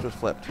 like a switch was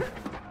flipped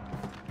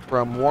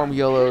from warm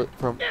yellow,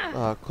 from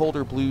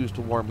colder blues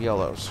to warm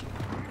yellows.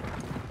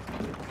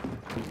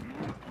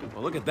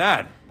 Well, look at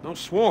that. No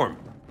swarm.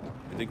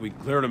 You think we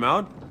cleared them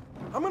out?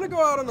 I'm gonna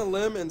go out on a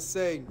limb and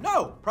say,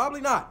 no,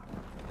 probably not.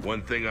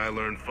 One thing I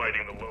learned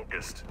fighting the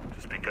Locust,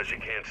 just because you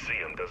can't see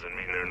them doesn't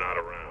mean they're not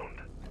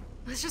around.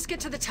 Let's just get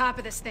to the top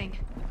of this thing.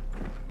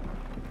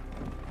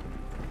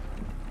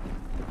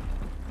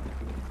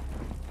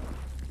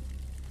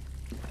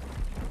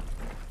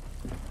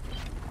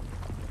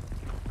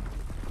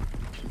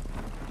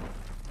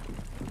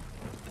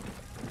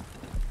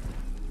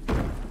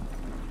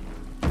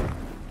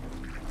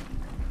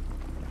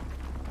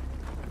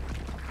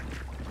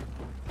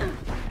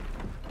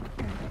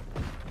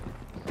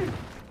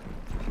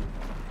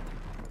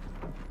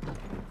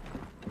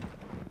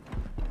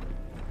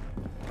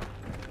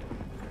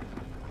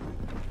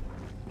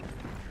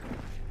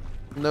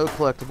 No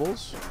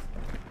collectibles.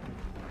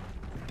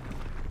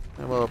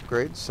 Ammo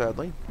upgrades,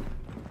 sadly.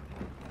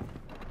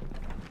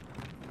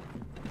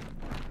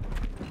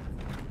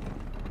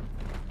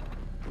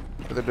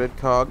 For the dead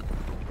cog.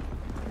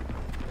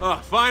 Oh,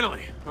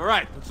 finally. All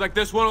right, looks like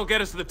this one will get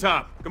us to the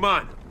top. Come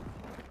on.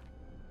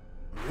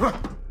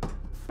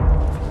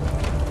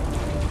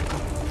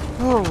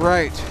 All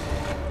right.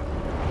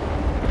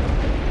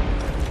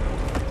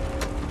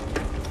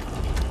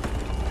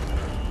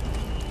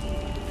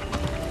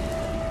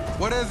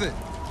 What is it?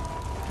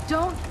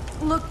 Don't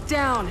look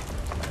down.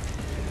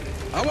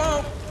 I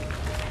won't.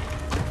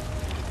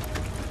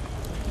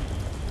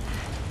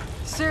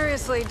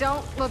 Seriously,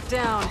 don't look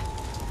down.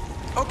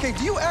 Okay,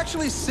 do you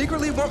actually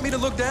secretly want me to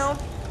look down?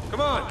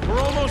 Come on, we're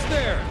almost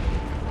there.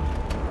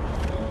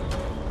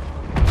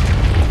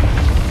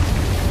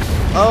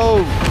 Oh,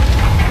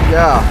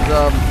 yeah.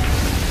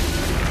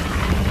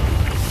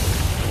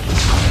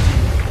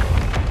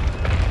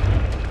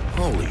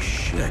 Holy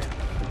shit.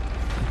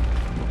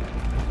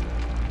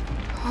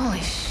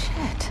 Holy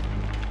shit.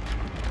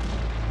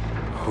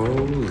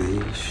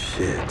 Holy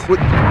shit.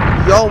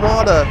 Y'all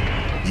wanna?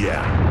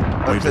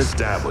 Yeah, we've Okay.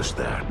 established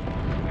that.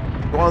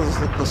 You want this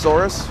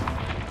thesaurus?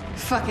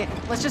 Fuck it.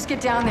 Let's just get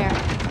down there.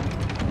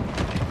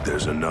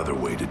 There's another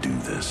way to do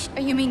this.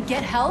 You mean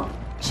get help?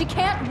 She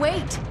can't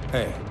wait.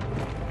 Hey,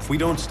 if we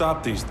don't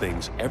stop these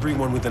things,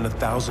 everyone within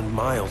 1,000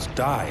 miles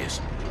dies.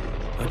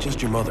 Not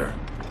just your mother.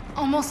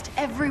 Almost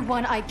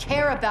everyone I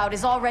care about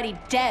is already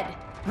dead.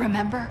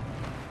 Remember?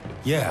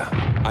 Yeah,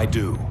 I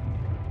do.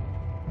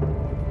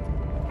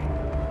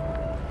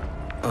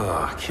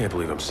 I can't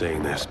believe I'm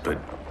saying this, but...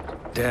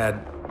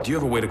 Dad, do you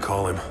have a way to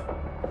call him?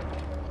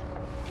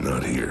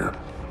 Not here.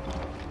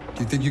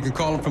 You think you can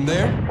call him from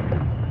there?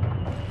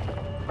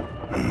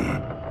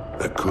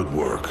 That could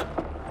work.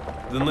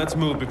 Then let's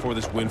move before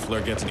this wind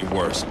flare gets any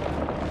worse.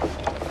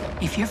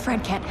 If your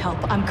friend can't help,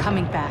 I'm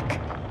coming back.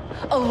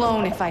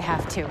 Alone if I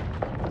have to.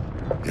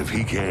 If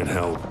he can't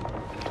help,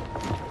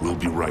 we'll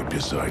be right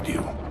beside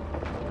you.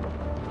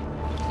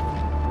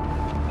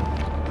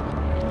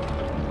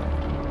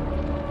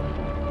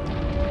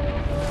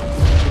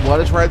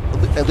 Want to try?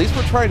 At least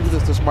we're trying to do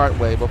this the smart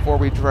way before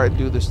we try to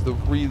do this the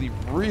really,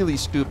 really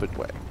stupid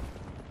way.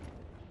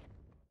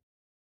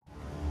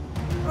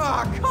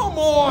 Ah, come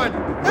on!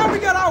 Now we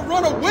gotta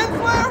outrun a wind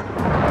flare?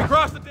 We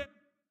cross the dam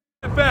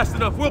fast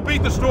enough, we'll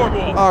beat the storm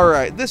wall. All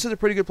right, this is a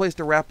pretty good place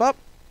to wrap up.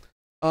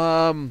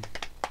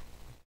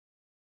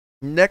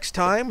 Next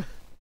time,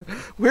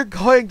 we're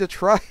going to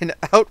try and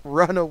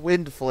outrun a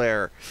wind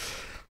flare.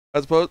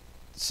 I suppose.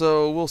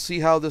 So we'll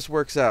see how this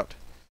works out.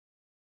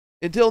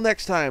 Until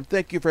next time,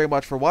 thank you very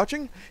much for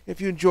watching. If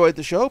you enjoyed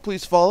the show,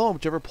 please follow on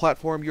whichever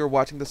platform you're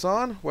watching this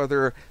on,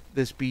 whether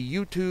this be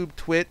YouTube,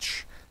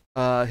 Twitch,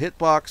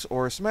 Hitbox,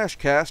 or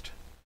Smashcast.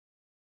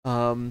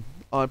 On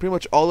pretty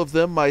much all of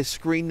them, my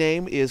screen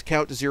name is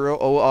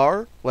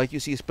Count0OR, like you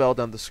see spelled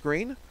on the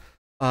screen.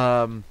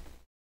 Let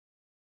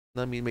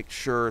me make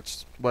sure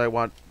it's what I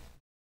want.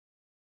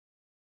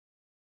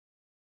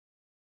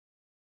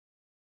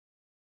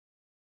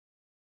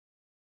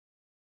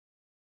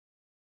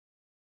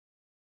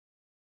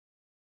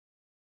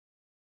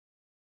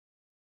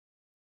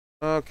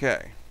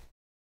 Okay.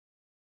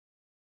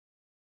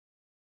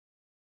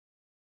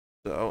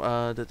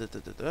 So,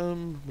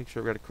 make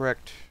sure I got it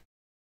correct.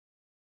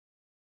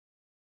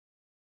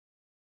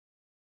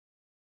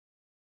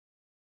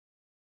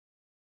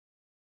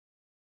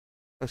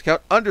 Let's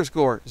count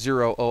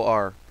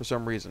 _0OR for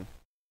some reason.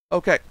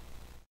 Okay.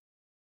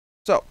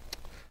 So,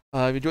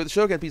 if you enjoyed the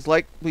show, again,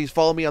 please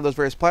follow me on those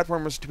various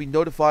platforms to be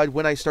notified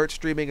when I start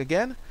streaming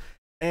again.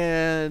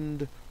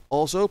 And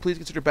also, please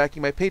consider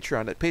backing my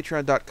Patreon at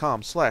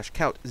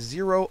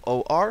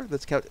patreon.com/count0OR.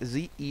 That's count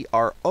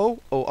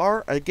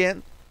ZEROOR.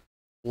 Again,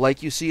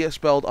 like you see it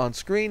spelled on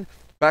screen,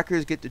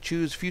 backers get to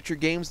choose future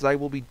games that I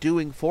will be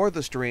doing for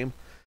the stream,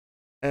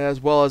 as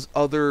well as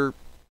other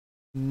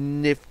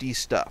nifty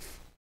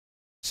stuff.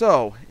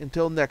 So,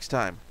 until next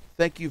time,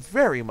 thank you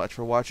very much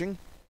for watching,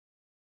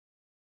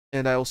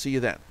 and I will see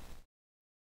you then.